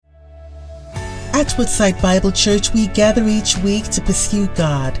At Woodside Bible Church, we gather each week to pursue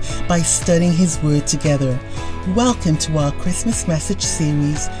God by studying His Word together. Welcome to our Christmas message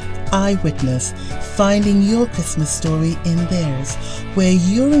series, Eyewitness, finding your Christmas story in theirs, where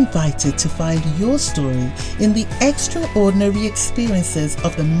you're invited to find your story in the extraordinary experiences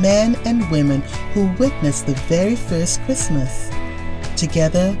of the men and women who witnessed the very first Christmas.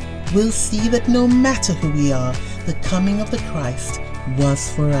 Together, we'll see that no matter who we are, the coming of the Christ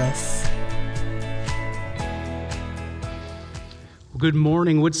was for us. Good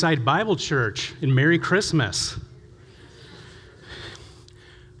morning, Woodside Bible Church, and Merry Christmas.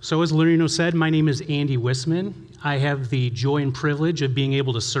 So as Loreno said, my name is Andy Wisman. I have the joy and privilege of being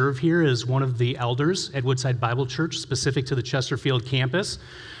able to serve here as one of the elders at Woodside Bible Church, specific to the Chesterfield campus.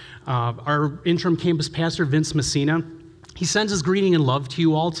 Our interim campus pastor, Vince Messina, he sends his greeting and love to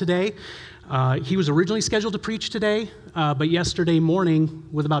you all today. He was originally scheduled to preach today, but yesterday morning,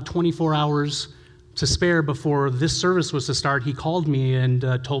 with about 24 hours to spare before this service was to start, he called me and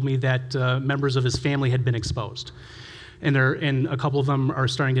told me that members of his family had been exposed. And a couple of them are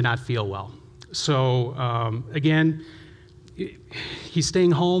starting to not feel well. So again, he's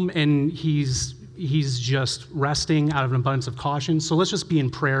staying home and he's just resting out of an abundance of caution. So let's just be in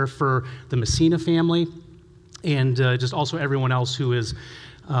prayer for the Messina family and just also everyone else who is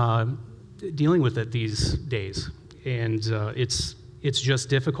dealing with it these days. And it's just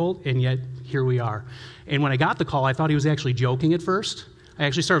difficult, and yet here we are. And when I got the call, I thought he was actually joking at first. I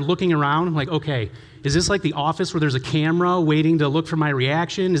actually started looking around. I'm like, okay, is this like The Office where there's a camera waiting to look for my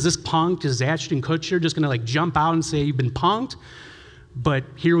reaction? Is this punked? Is Ashton Kutcher just going to jump out and say, you've been punked? But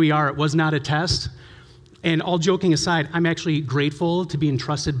here we are. It was not a test. And all joking aside, I'm actually grateful to be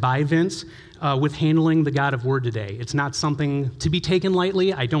entrusted by Vince with handling the God of Word today. It's not something to be taken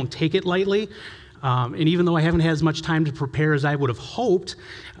lightly. I don't take it lightly. And even though I haven't had as much time to prepare as I would have hoped,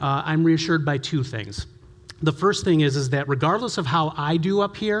 I'm reassured by two things. The first thing is that regardless of how I do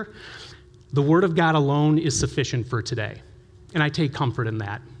up here, the Word of God alone is sufficient for today. And I take comfort in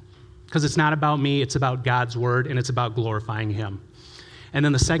that. Because it's not about me, it's about God's Word, and it's about glorifying Him. And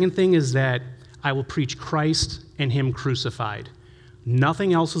then the second thing is that I will preach Christ and Him crucified.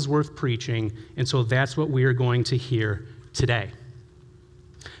 Nothing else is worth preaching, and so that's what we are going to hear today.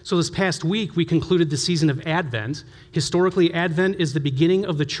 So this past week, we concluded the season of Advent. Historically, Advent is the beginning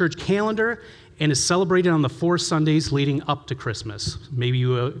of the church calendar and is celebrated on the 4 Sundays leading up to Christmas. Maybe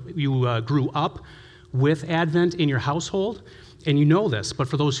you grew up with Advent in your household, and you know this, but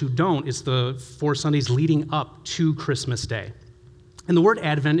for those who don't, it's the 4 Sundays leading up to Christmas Day. And the word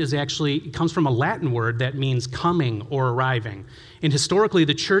Advent it comes from a Latin word that means coming or arriving. And historically,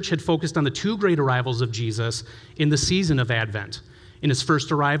 the church had focused on the 2 great arrivals of Jesus in the season of Advent. In his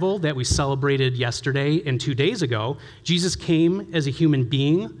first arrival that we celebrated yesterday and 2 days ago, Jesus came as a human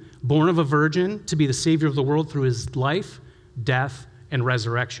being, born of a virgin, to be the Savior of the world through his life, death, and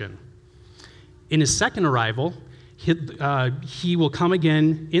resurrection. In his second arrival, he will come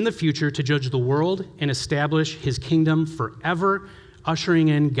again in the future to judge the world and establish his kingdom forever, ushering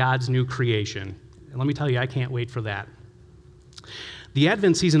in God's new creation. And let me tell you, I can't wait for that. The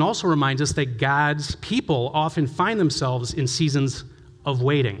Advent season also reminds us that God's people often find themselves in seasons of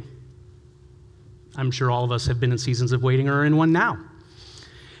waiting. I'm sure all of us have been in seasons of waiting or are in one now.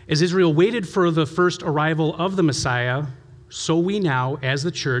 As Israel waited for the first arrival of the Messiah, so we now, as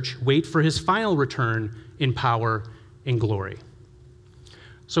the church, wait for his final return in power and glory.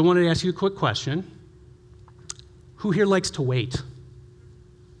 So I wanted to ask you a quick question. Who here likes to wait?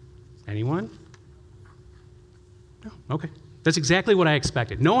 Anyone? No? Okay. That's exactly what I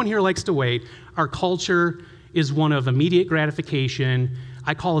expected. No one here likes to wait. Our culture is one of immediate gratification.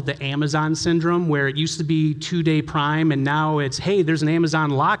 I call it the Amazon syndrome, where it used to be 2-day Prime, and now it's, hey, there's an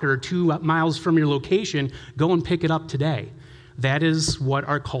Amazon locker 2 miles from your location. Go and pick it up today. That is what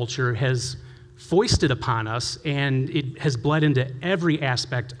our culture has foisted upon us, and it has bled into every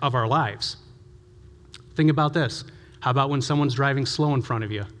aspect of our lives. Think about this. How about when someone's driving slow in front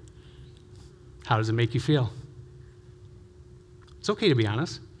of you? How does it make you feel? It's okay to be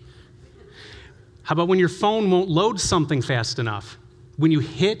honest. How about when your phone won't load something fast enough? When you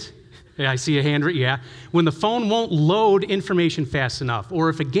hit, I see a hand, yeah. When the phone won't load information fast enough, or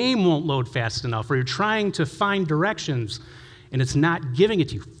if a game won't load fast enough, or you're trying to find directions and it's not giving it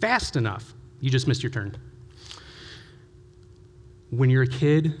to you fast enough, you just missed your turn. When you're a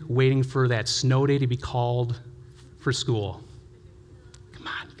kid waiting for that snow day to be called for school.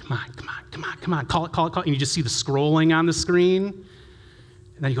 Come on, call it, and you just see the scrolling on the screen,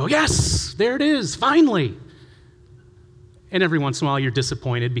 and then you go, yes, there it is, finally. And every once in a while you're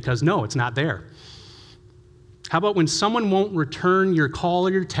disappointed because no, it's not there. How about when someone won't return your call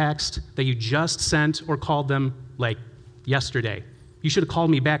or your text that you just sent or called them like yesterday? You should have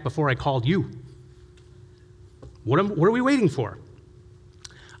called me back before I called you. What are we waiting for?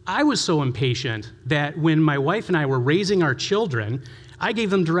 I was so impatient that when my wife and I were raising our children, I gave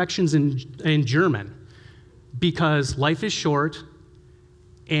them directions in German because life is short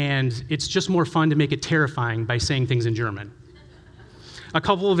and it's just more fun to make it terrifying by saying things in German. A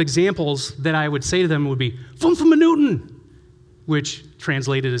couple of examples that I would say to them would be 5 Minuten, which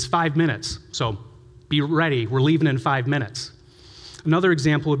translated as 5 minutes. So be ready, we're leaving in 5 minutes. Another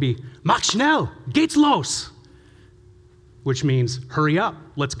example would be mach schnell, geht's los, which means hurry up,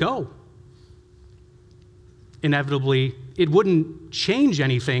 let's go. Inevitably, it wouldn't change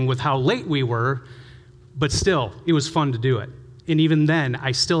anything with how late we were, but still, it was fun to do it. And even then,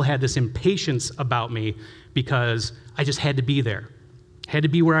 I still had this impatience about me because I just had to be there, had to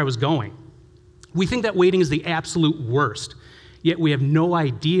be where I was going. We think that waiting is the absolute worst, yet we have no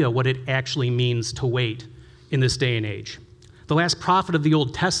idea what it actually means to wait in this day and age. The last prophet of the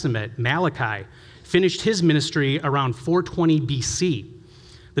Old Testament, Malachi, finished his ministry around 420 BC.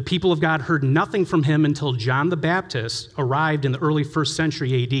 The people of God heard nothing from him until John the Baptist arrived in the early 1st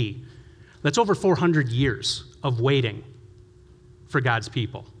century AD. That's over 400 years of waiting for God's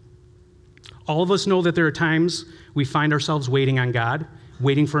people. All of us know that there are times we find ourselves waiting on God,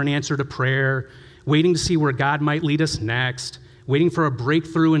 waiting for an answer to prayer, waiting to see where God might lead us next, waiting for a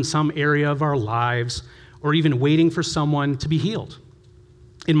breakthrough in some area of our lives, or even waiting for someone to be healed.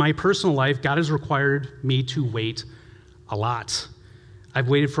 In my personal life, God has required me to wait a lot. I've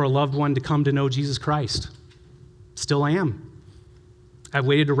waited for a loved one to come to know Jesus Christ. Still am. I've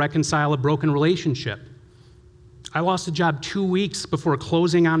waited to reconcile a broken relationship. I lost a job 2 weeks before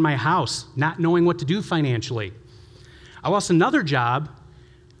closing on my house, not knowing what to do financially. I lost another job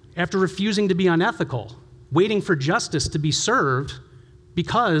after refusing to be unethical, waiting for justice to be served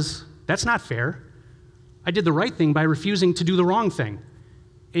because that's not fair. I did the right thing by refusing to do the wrong thing,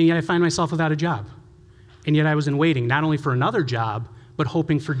 and yet I find myself without a job. And yet I was in waiting, not only for another job, but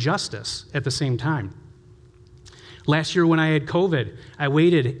hoping for justice at the same time. Last year when I had COVID, I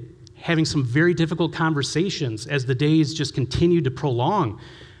waited, having some very difficult conversations as the days just continued to prolong,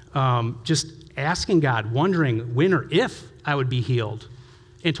 just asking God, wondering when or if I would be healed,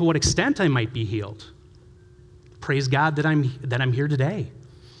 and to what extent I might be healed. Praise God that I'm here today.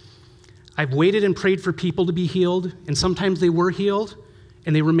 I've waited and prayed for people to be healed, and sometimes they were healed,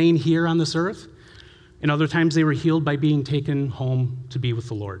 and they remain here on this earth, and other times they were healed by being taken home to be with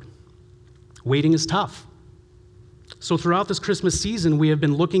the Lord. Waiting is tough. So throughout this Christmas season, we have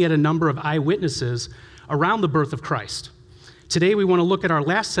been looking at a number of eyewitnesses around the birth of Christ. Today, we want to look at our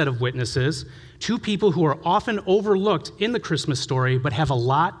last set of witnesses, two people who are often overlooked in the Christmas story, but have a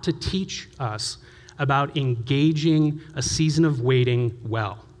lot to teach us about engaging a season of waiting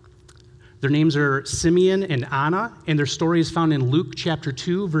well. Their names are Simeon and Anna, and their story is found in Luke chapter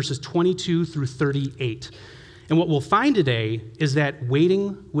 2, verses 22 through 38. And what we'll find today is that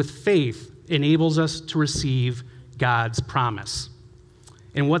waiting with faith enables us to receive God's promise.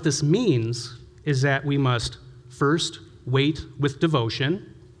 And what this means is that we must first wait with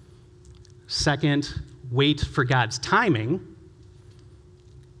devotion, second, wait for God's timing,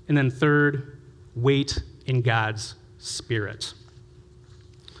 and then third, wait in God's Spirit.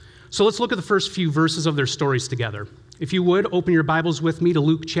 So let's look at the first few verses of their stories together. If you would, open your Bibles with me to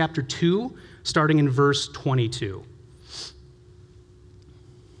Luke chapter 2, starting in verse 22.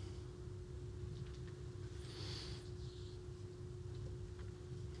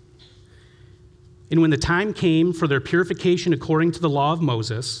 And when the time came for their purification according to the law of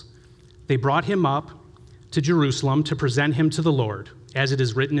Moses, they brought him up to Jerusalem to present him to the Lord, as it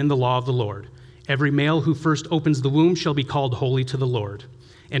is written in the law of the Lord. Every male who first opens the womb shall be called holy to the Lord,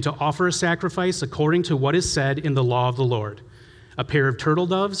 and to offer a sacrifice according to what is said in the law of the Lord, a pair of turtle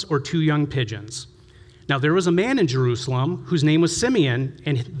doves or 2 young pigeons. Now there was a man in Jerusalem whose name was Simeon,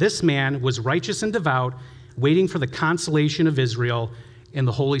 and this man was righteous and devout, waiting for the consolation of Israel, and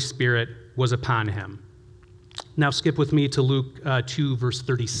the Holy Spirit was upon him. Now skip with me to Luke 2, verse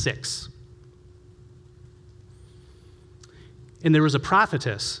 36. And there was a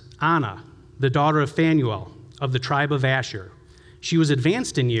prophetess, Anna, the daughter of Phanuel, of the tribe of Asher. She was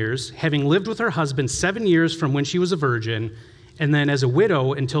advanced in years, having lived with her husband 7 years from when she was a virgin, and then as a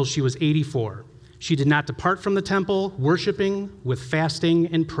widow until she was 84. She did not depart from the temple, worshiping with fasting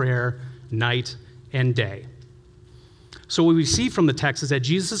and prayer night and day. So what we see from the text is that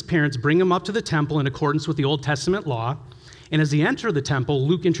Jesus' parents bring him up to the temple in accordance with the Old Testament law, and as they enter the temple,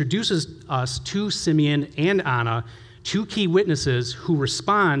 Luke introduces us to Simeon and Anna, 2 key witnesses who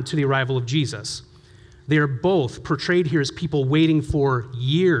respond to the arrival of Jesus. They are both portrayed here as people waiting for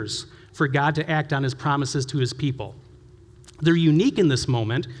years for God to act on his promises to his people. They're unique in this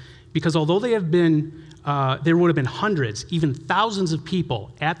moment because although there would have been hundreds, even thousands of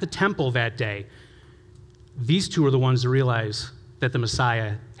people at the temple that day, these two are the ones to realize that the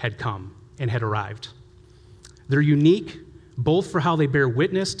Messiah had come and had arrived. They're unique both for how they bear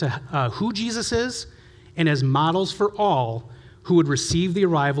witness to who Jesus is and as models for all who would receive the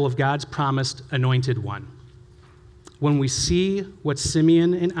arrival of God's promised anointed one. When we see what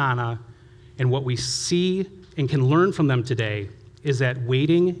Simeon and Anna and what we see and can learn from them today is that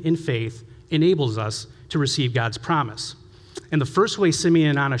waiting in faith enables us to receive God's promise. And the first way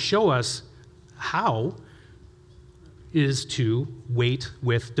Simeon and Anna show us how is to wait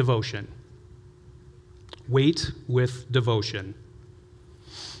with devotion. Wait with devotion.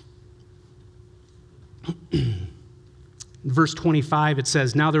 In verse 25, it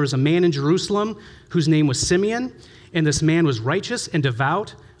says, "Now there was a man in Jerusalem whose name was Simeon, and this man was righteous and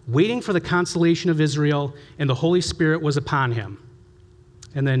devout, waiting for the consolation of Israel, and the Holy Spirit was upon him."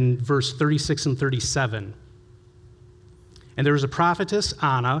 And then verse 36 and 37. "And there was a prophetess,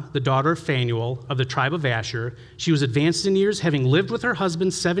 Anna, the daughter of Phanuel, of the tribe of Asher. She was advanced in years, having lived with her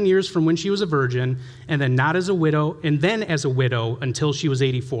husband 7 years from when she was a virgin, and then as a widow until she was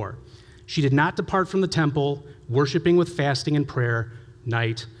 84. She did not depart from the temple, worshiping with fasting and prayer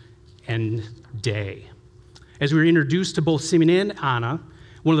night and day." As we were introduced to both Simeon and Anna,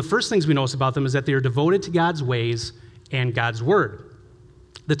 one of the first things we notice about them is that they are devoted to God's ways and God's word.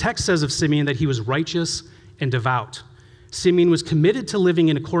 The text says of Simeon that he was righteous and devout. Simeon was committed to living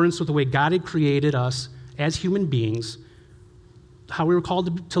in accordance with the way God had created us as human beings, how we were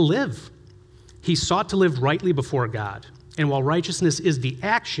called to live. He sought to live rightly before God. And while righteousness is the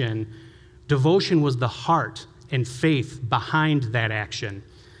action, devotion was the heart and faith behind that action.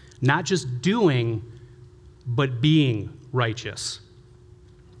 Not just doing, but being righteous.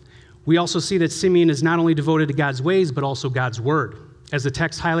 We also see that Simeon is not only devoted to God's ways, but also God's word, as the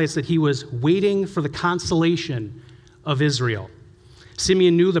text highlights that he was waiting for the consolation of Israel.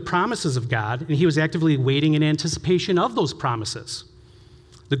 Simeon knew the promises of God, and he was actively waiting in anticipation of those promises.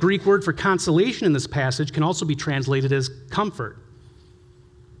 The Greek word for consolation in this passage can also be translated as comfort.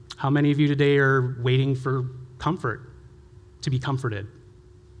 How many of you today are waiting for comfort, to be comforted?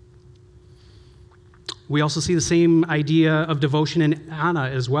 We also see the same idea of devotion in Anna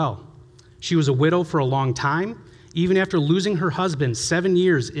as well. She was a widow for a long time, even after losing her husband 7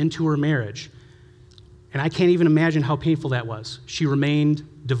 years into her marriage. And I can't even imagine how painful that was. She remained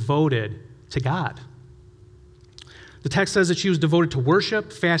devoted to God. The text says that she was devoted to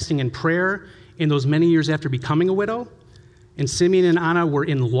worship, fasting, and prayer in those many years after becoming a widow. And Simeon and Anna were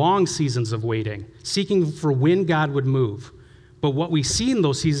in long seasons of waiting, seeking for when God would move. But what we see in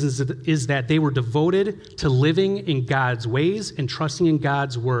those seasons is that they were devoted to living in God's ways and trusting in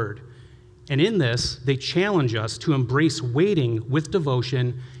God's word. And in this, they challenge us to embrace waiting with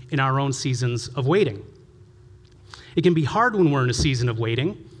devotion in our own seasons of waiting. It can be hard when we're in a season of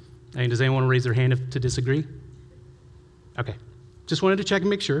waiting. And does anyone raise their hand to disagree? Okay. Just wanted to check and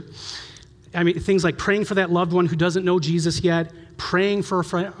make sure. I mean, things like praying for that loved one who doesn't know Jesus yet, praying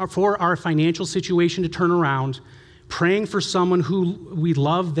for our financial situation to turn around, praying for someone who we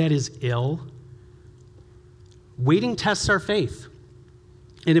love that is ill. Waiting tests our faith.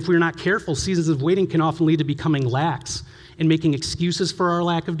 And if we're not careful, seasons of waiting can often lead to becoming lax and making excuses for our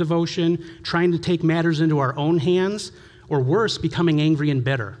lack of devotion, trying to take matters into our own hands, or worse, becoming angry and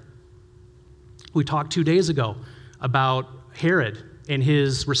bitter. We talked 2 days ago about Herod and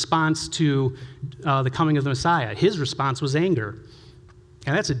his response to the coming of the Messiah. His response was anger.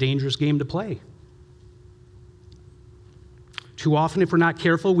 And that's a dangerous game to play. Too often, if we're not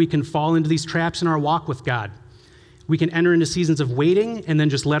careful, we can fall into these traps in our walk with God. We can enter into seasons of waiting and then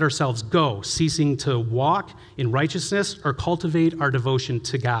just let ourselves go, ceasing to walk in righteousness or cultivate our devotion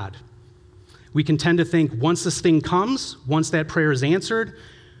to God. We can tend to think once this thing comes, once that prayer is answered,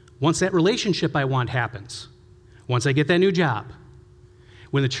 once that relationship I want happens, once I get that new job,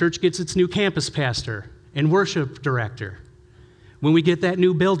 when the church gets its new campus pastor and worship director, when we get that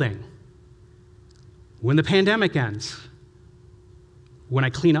new building, when the pandemic ends, when I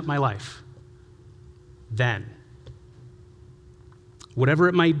clean up my life, then. Whatever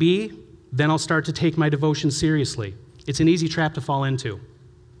it might be, then I'll start to take my devotion seriously. It's an easy trap to fall into,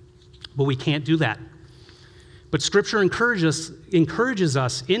 but we can't do that. But Scripture encourages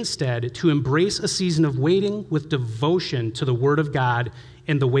us instead to embrace a season of waiting with devotion to the Word of God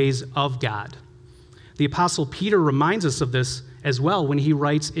and the ways of God. The Apostle Peter reminds us of this as well when he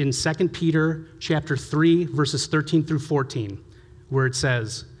writes in 2 Peter chapter 3, verses 13 through 14, where it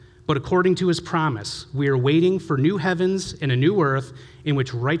says, But according to his promise, we are waiting for new heavens and a new earth in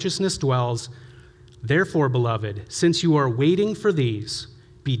which righteousness dwells. Therefore, beloved, since you are waiting for these,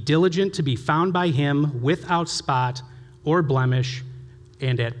 be diligent to be found by him without spot or blemish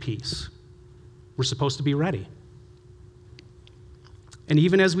and at peace. We're supposed to be ready. And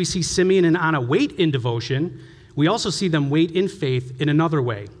even as we see Simeon and Anna wait in devotion, we also see them wait in faith in another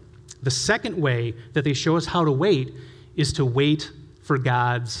way. The second way that they show us how to wait is to wait for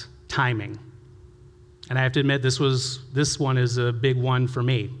God's timing. And I have to admit, this one is a big one for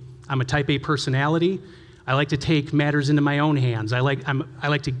me. I'm a type A personality. I like to take matters into my own hands. I like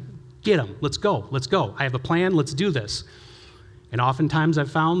to get them. Let's go. I have a plan. Let's do this. And oftentimes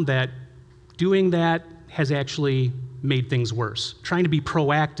I've found that doing that has actually made things worse. Trying to be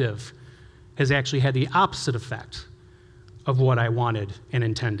proactive has actually had the opposite effect of what I wanted and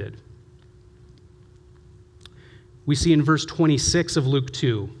intended. We see in verse 26 of Luke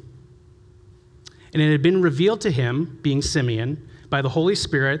 2, and it had been revealed to him, being Simeon, by the Holy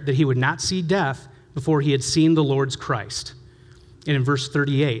Spirit, that he would not see death before he had seen the Lord's Christ. And in verse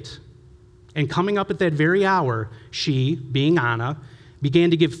 38, and coming up at that very hour, she, being Anna,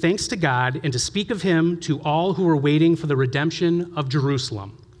 began to give thanks to God and to speak of him to all who were waiting for the redemption of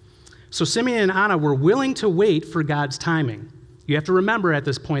Jerusalem. So Simeon and Anna were willing to wait for God's timing. You have to remember at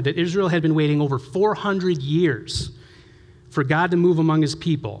this point that Israel had been waiting over 400 years for God to move among his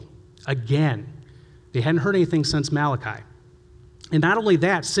people. Again, they hadn't heard anything since Malachi. And not only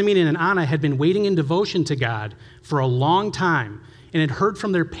that, Simeon and Anna had been waiting in devotion to God for a long time and had heard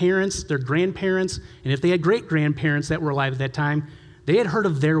from their parents, their grandparents, and if they had great-grandparents that were alive at that time, they had heard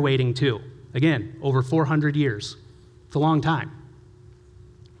of their waiting too. Again, over 400 years. It's a long time.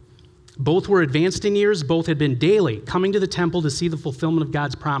 Both were advanced in years. Both had been daily coming to the temple to see the fulfillment of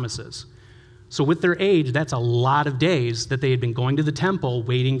God's promises. So with their age, that's a lot of days that they had been going to the temple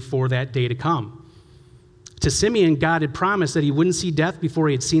waiting for that day to come. To Simeon, God had promised that he wouldn't see death before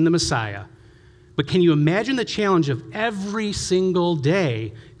he had seen the Messiah. But can you imagine the challenge of every single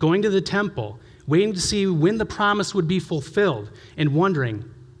day going to the temple, waiting to see when the promise would be fulfilled, and wondering,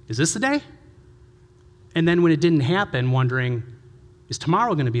 is this the day? And then when it didn't happen, wondering, is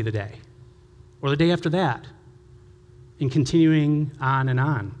tomorrow going to be the day? Or the day after that? And continuing on and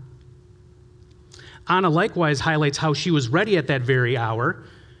on. Anna likewise highlights how she was ready at that very hour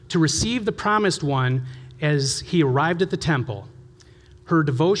to receive the promised one as he arrived at the temple. Her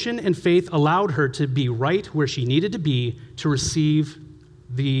devotion and faith allowed her to be right where she needed to be to receive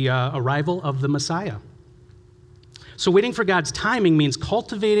the arrival of the Messiah. So waiting for God's timing means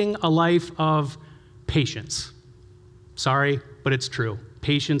cultivating a life of patience. Sorry, but it's true.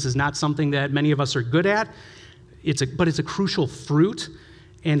 Patience is not something that many of us are good at, but it's a crucial fruit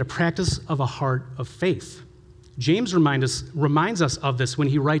and a practice of a heart of faith. James reminds us of this when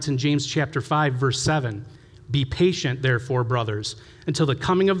he writes in James chapter 5, verse 7, "Be patient, therefore, brothers, until the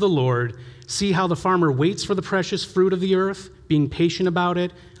coming of the Lord. See how the farmer waits for the precious fruit of the earth, being patient about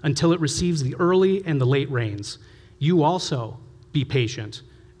it until it receives the early and the late rains. You also be patient.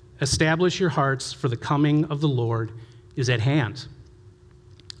 Establish your hearts, for the coming of the Lord is at hand."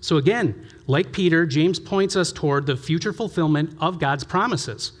 So again, like Peter, James points us toward the future fulfillment of God's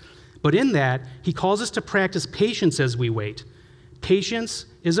promises. But in that, he calls us to practice patience as we wait. Patience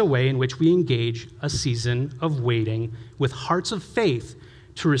is a way in which we engage a season of waiting with hearts of faith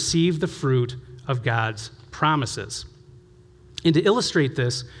to receive the fruit of God's promises. And to illustrate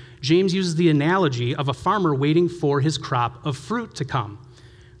this, James uses the analogy of a farmer waiting for his crop of fruit to come.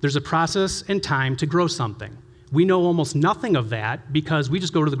 There's a process and time to grow something. We know almost nothing of that because we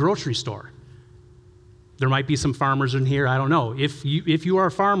just go to the grocery store. There might be some farmers in here, I don't know. If you are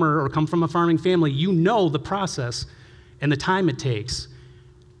a farmer or come from a farming family, you know the process and the time it takes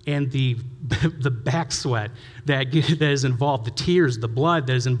and the back sweat that is involved, the tears, the blood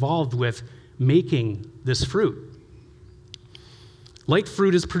that is involved with making this fruit. Like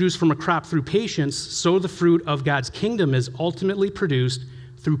fruit is produced from a crop through patience, so the fruit of God's kingdom is ultimately produced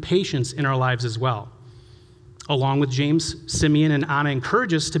through patience in our lives as well. Along with James, Simeon, and Anna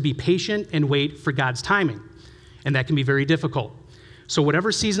encourage us to be patient and wait for God's timing. And that can be very difficult. So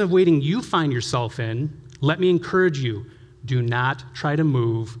whatever season of waiting you find yourself in, let me encourage you, do not try to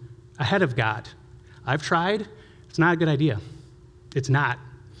move ahead of God. I've tried. It's not a good idea. It's not.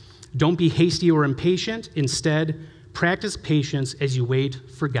 Don't be hasty or impatient. Instead, practice patience as you wait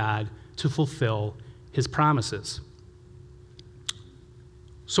for God to fulfill his promises.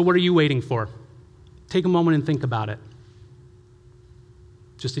 So what are you waiting for? Take a moment and think about it.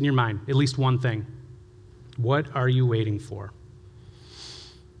 Just in your mind, at least one thing. What are you waiting for?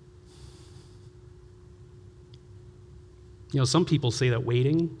 You know, some people say that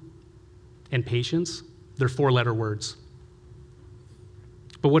waiting and patience, they're four-letter words.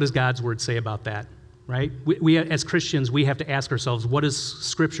 But what does God's word say about that, right? We as Christians, we have to ask ourselves, what does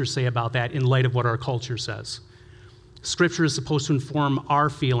Scripture say about that in light of what our culture says? Scripture is supposed to inform our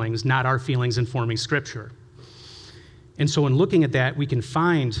feelings, not our feelings informing Scripture. And so in looking at that, we can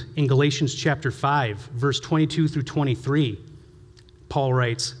find in Galatians chapter 5, verse 22 through 23, Paul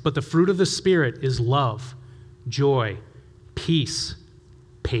writes, "But the fruit of the Spirit is love, joy, peace,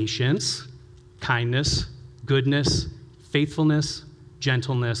 patience, kindness, goodness, faithfulness,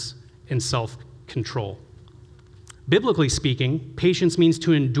 gentleness, and self-control." Biblically speaking, patience means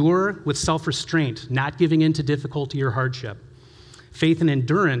to endure with self-restraint, not giving in to difficulty or hardship. Faith and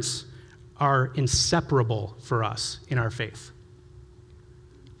endurance are inseparable for us in our faith.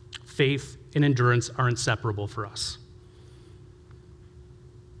 Faith and endurance are inseparable for us.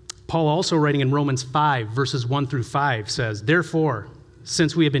 Paul, also writing in Romans 5, verses 1 through 5, says, "Therefore,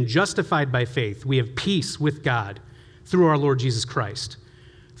 since we have been justified by faith, we have peace with God through our Lord Jesus Christ.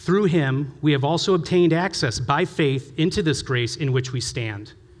 Through him, we have also obtained access by faith into this grace in which we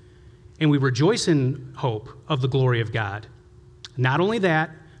stand. And we rejoice in hope of the glory of God. Not only that,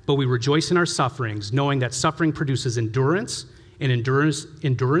 but we rejoice in our sufferings, knowing that suffering produces endurance, and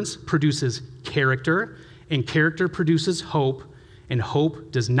endurance produces character, and character produces hope, and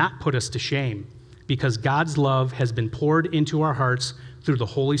hope does not put us to shame, because God's love has been poured into our hearts through the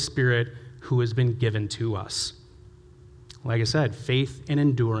Holy Spirit who has been given to us." Like I said, faith and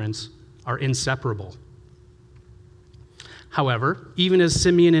endurance are inseparable. However, even as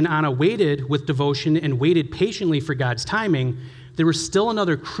Simeon and Anna waited with devotion and waited patiently for God's timing, there was still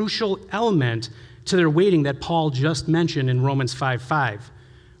another crucial element to their waiting that Paul just mentioned in Romans 5:5,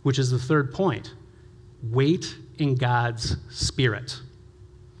 which is the third point. Wait in God's Spirit.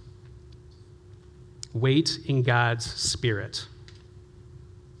 Wait in God's Spirit.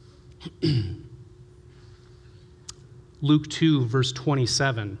 Luke 2, verse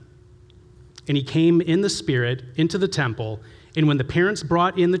 27. "And he came in the Spirit into the temple, and when the parents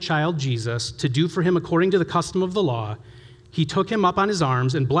brought in the child Jesus to do for him according to the custom of the law, he took him up on his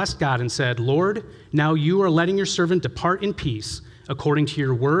arms and blessed God and said, 'Lord, now you are letting your servant depart in peace according to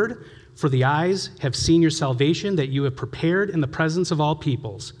your word, for the eyes have seen your salvation that you have prepared in the presence of all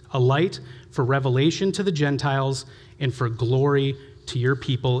peoples, a light for revelation to the Gentiles and for glory to your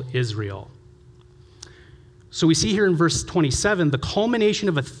people Israel.'" So we see here in verse 27 the culmination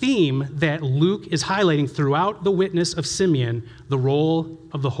of a theme that Luke is highlighting throughout the witness of Simeon, the role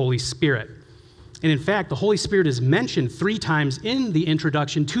of the Holy Spirit. And in fact, the Holy Spirit is mentioned 3 times in the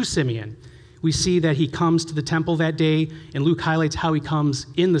introduction to Simeon. We see that he comes to the temple that day, and Luke highlights how he comes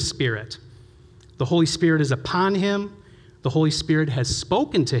in the Spirit. The Holy Spirit is upon him, the Holy Spirit has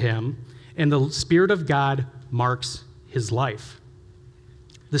spoken to him, and the Spirit of God marks his life.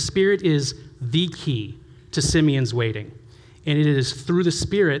 The Spirit is the key to Simeon's waiting, and it is through the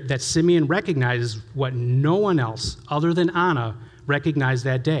Spirit that Simeon recognizes what no one else other than Anna recognized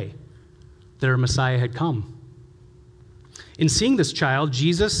that day, that her Messiah had come. In seeing this child,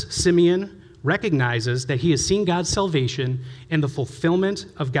 Jesus, Simeon, recognizes that he has seen God's salvation and the fulfillment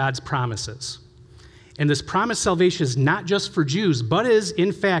of God's promises. And this promised salvation is not just for Jews, but is,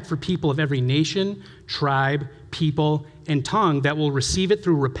 in fact, for people of every nation, tribe, people, and tongue that will receive it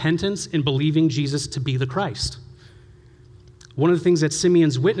through repentance and believing Jesus to be the Christ. One of the things that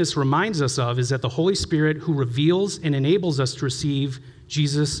Simeon's witness reminds us of is that the Holy Spirit who reveals and enables us to receive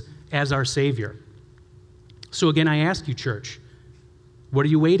Jesus as our Savior. So again, I ask you, church, what are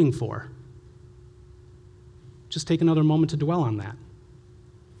you waiting for? Just take another moment to dwell on that.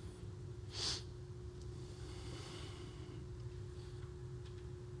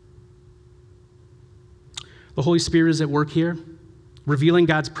 The Holy Spirit is at work here, revealing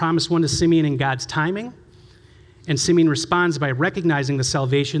God's promised one to Simeon in God's timing, and Simeon responds by recognizing the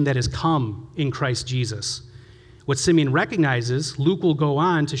salvation that has come in Christ Jesus. What Simeon recognizes, Luke will go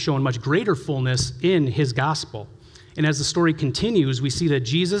on to show in much greater fullness in his gospel. And as the story continues, we see that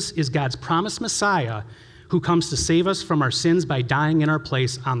Jesus is God's promised Messiah who comes to save us from our sins by dying in our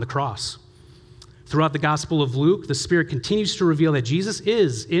place on the cross. Throughout the Gospel of Luke, the Spirit continues to reveal that Jesus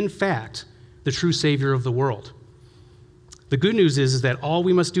is, in fact, the true Savior of the world. The good news is that all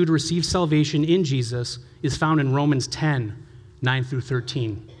we must do to receive salvation in Jesus is found in Romans 10, 9 through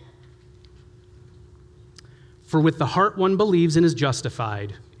 13. "For with the heart one believes and is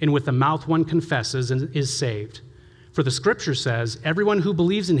justified, and with the mouth one confesses and is saved. For the Scripture says, everyone who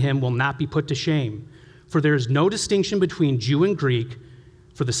believes in him will not be put to shame. For there is no distinction between Jew and Greek,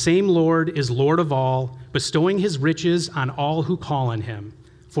 for the same Lord is Lord of all, bestowing his riches on all who call on him.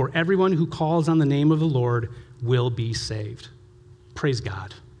 For everyone who calls on the name of the Lord will be saved." Praise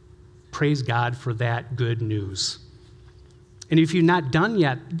God. praise God for that good news. And if you've not done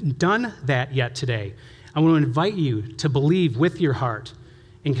that yet today, I want to invite you to believe with your heart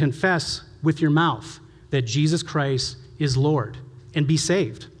and confess with your mouth that Jesus Christ is Lord and be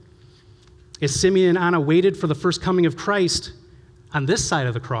saved. As Simeon and Anna waited for the first coming of Christ on this side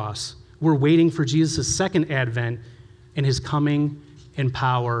of the cross, we're waiting for Jesus' second advent and his coming in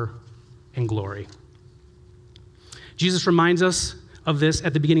power and glory. Jesus reminds us of this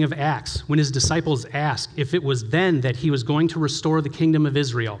at the beginning of Acts, when his disciples asked if it was then that he was going to restore the kingdom of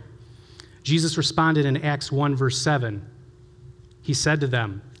Israel. Jesus responded in Acts 1, verse 7. He said to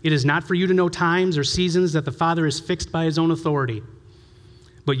them, "It is not for you to know times or seasons that the Father has fixed by his own authority,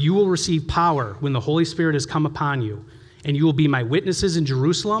 but you will receive power when the Holy Spirit has come upon you, and you will be my witnesses in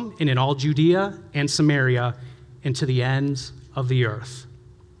Jerusalem and in all Judea and Samaria and to the ends of the earth."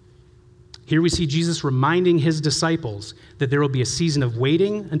 Here we see Jesus reminding his disciples that there will be a season of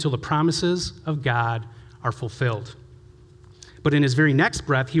waiting until the promises of God are fulfilled. But in his very next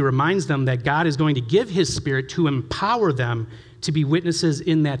breath, he reminds them that God is going to give his Spirit to empower them to be witnesses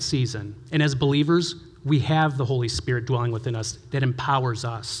in that season. And as believers, we have the Holy Spirit dwelling within us that empowers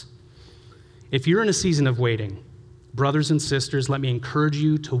us. If you're in a season of waiting, brothers and sisters, let me encourage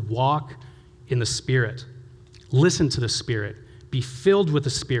you to walk in the Spirit. Listen to the Spirit. Be filled with the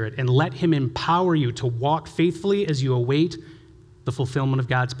Spirit and let him empower you to walk faithfully as you await the fulfillment of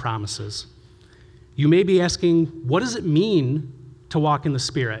God's promises. You may be asking, what does it mean to walk in the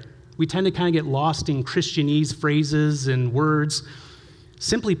Spirit? We tend to kind of get lost in Christianese phrases and words.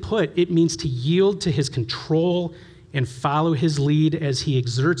 Simply put, it means to yield to his control and follow his lead as he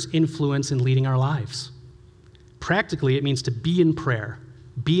exerts influence in leading our lives. Practically, it means to be in prayer,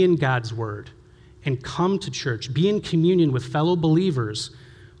 be in God's word, and come to church, be in communion with fellow believers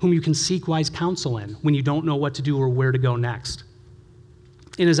whom you can seek wise counsel in when you don't know what to do or where to go next.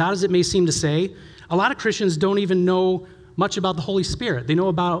 And as odd as it may seem to say, a lot of Christians don't even know much about the Holy Spirit. They know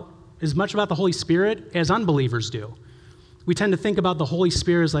about as much about the Holy Spirit as unbelievers do. We tend to think about the Holy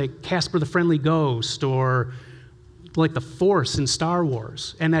Spirit as like Casper the Friendly Ghost or like the Force in Star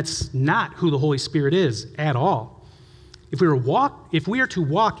Wars, and that's not who the Holy Spirit is at all. If we are to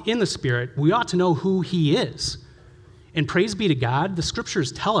walk in the Spirit, we ought to know who he is. And praise be to God, the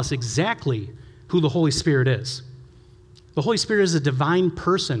scriptures tell us exactly who the Holy Spirit is. The Holy Spirit is a divine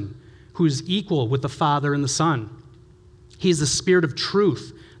person who is equal with the Father and the Son. He is the Spirit of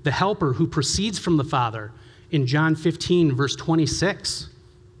truth, the helper who proceeds from the Father in John 15, verse 26.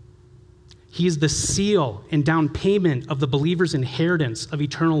 He is the seal and down payment of the believer's inheritance of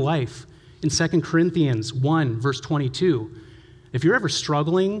eternal life in 2 Corinthians 1, verse 22. If you're ever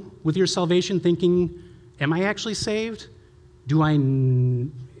struggling with your salvation thinking, am I actually saved?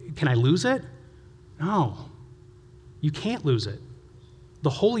 Can I lose it? No, you can't lose it.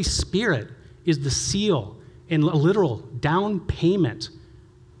 The Holy Spirit is the seal and a literal down payment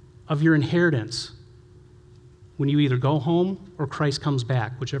of your inheritance when you either go home or Christ comes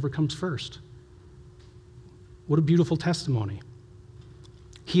back, whichever comes first. What a beautiful testimony.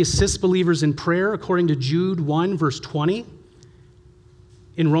 He assists believers in prayer according to Jude 1, verse 20.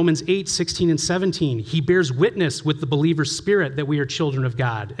 In Romans 8, 16 and 17, he bears witness with the believer's spirit that we are children of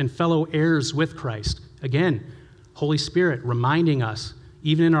God and fellow heirs with Christ. Again, Holy Spirit reminding us,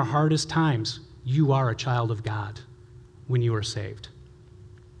 even in our hardest times, you are a child of God when you are saved.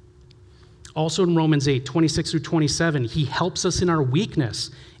 Also in Romans 8, 26 through 27, he helps us in our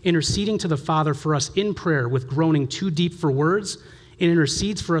weakness, interceding to the Father for us in prayer with groaning too deep for words, and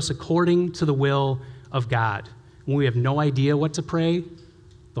intercedes for us according to the will of God. When we have no idea what to pray,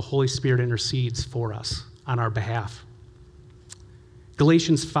 the Holy Spirit intercedes for us on our behalf.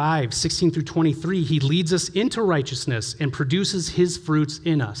 Galatians 5, 16 through 23, he leads us into righteousness and produces his fruits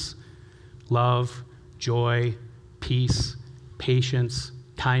in us: love, joy, peace, patience,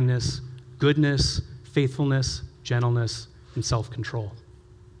 kindness, goodness, faithfulness, gentleness, and self-control.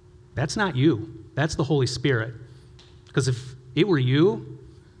 That's not you. That's the Holy Spirit. Because if it were you,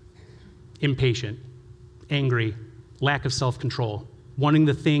 impatient, angry, lack of self-control, wanting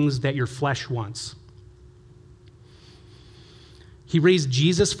the things that your flesh wants. He raised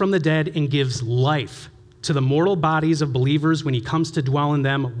Jesus from the dead and gives life to the mortal bodies of believers when he comes to dwell in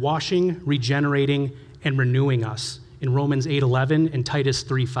them, washing, regenerating, and renewing us in Romans 8:11 and Titus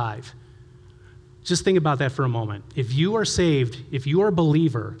 3:5. Just think about that for a moment. If you are saved, if you are a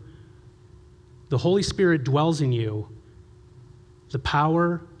believer, the Holy Spirit dwells in you. The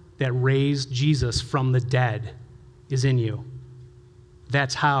power that raised Jesus from the dead is in you.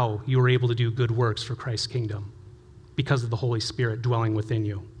 That's how you are able to do good works for Christ's kingdom, because of the Holy Spirit dwelling within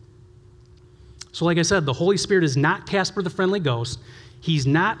you. So like I said, the Holy Spirit is not Casper the Friendly Ghost. He's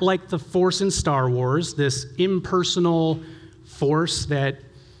not like the Force in Star Wars, this impersonal force that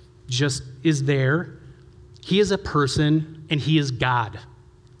just is there. He is a person, and he is God.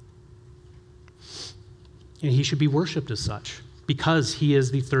 And he should be worshiped as such because he is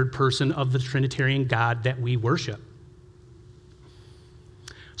the third person of the Trinitarian God that we worship.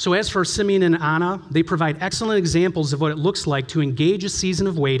 So as for Simeon and Anna, they provide excellent examples of what it looks like to engage a season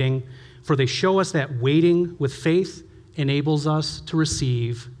of waiting, for they show us that waiting with faith enables us to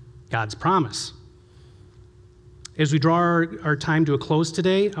receive God's promise. As we draw our time to a close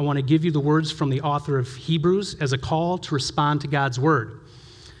today, I want to give you the words from the author of Hebrews as a call to respond to God's word.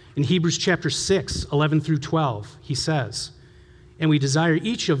 In Hebrews chapter 6, 11 through 12, he says, "And we desire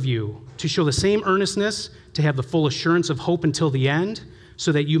each of you to show the same earnestness, to have the full assurance of hope until the end,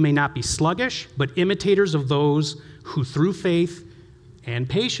 so that you may not be sluggish, but imitators of those who through faith and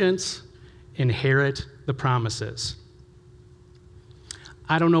patience inherit the promises."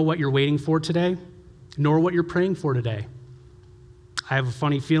 I don't know what you're waiting for today, nor what you're praying for today. I have a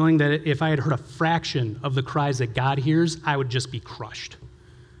funny feeling that if I had heard a fraction of the cries that God hears, I would just be crushed.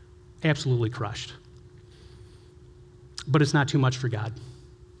 Absolutely crushed. But it's not too much for God.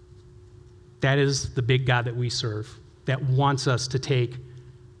 That is the big God that we serve, that wants us to take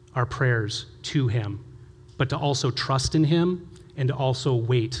our prayers to him, but to also trust in him and to also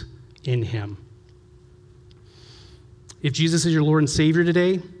wait in him. If Jesus is your Lord and Savior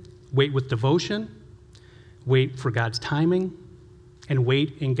today, wait with devotion, wait for God's timing, and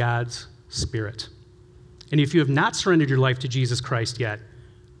wait in God's Spirit. And if you have not surrendered your life to Jesus Christ yet,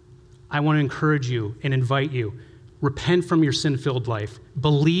 I want to encourage you and invite you, repent from your sin-filled life,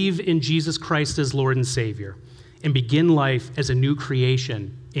 believe in Jesus Christ as Lord and Savior, and begin life as a new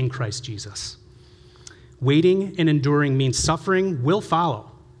creation in Christ Jesus. Waiting and enduring means suffering will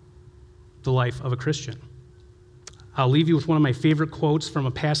follow the life of a Christian. I'll leave you with one of my favorite quotes from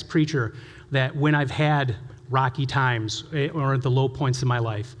a past preacher that when I've had rocky times or the low points in my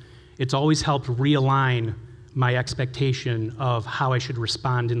life, it's always helped realign my expectation of how I should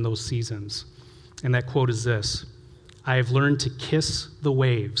respond in those seasons. And that quote is this: "I have learned to kiss the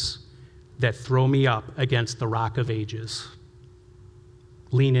waves that throw me up against the rock of ages."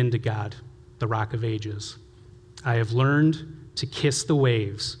 Lean into God, the rock of ages. I have learned to kiss the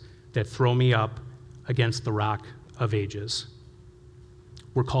waves that throw me up against the rock of ages.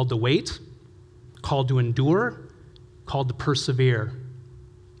 We're called to wait, called to endure, called to persevere,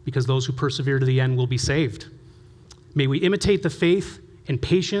 because those who persevere to the end will be saved. May we imitate the faith and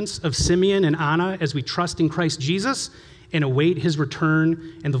patience of Simeon and Anna as we trust in Christ Jesus and await his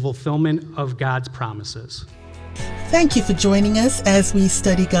return and the fulfillment of God's promises. Thank you for joining us as we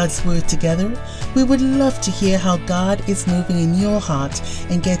study God's Word together. We would love to hear how God is moving in your heart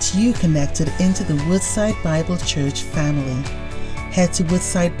and get you connected into the Woodside Bible Church family. Head to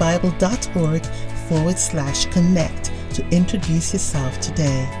woodsidebible.org/connect to introduce yourself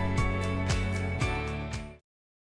today.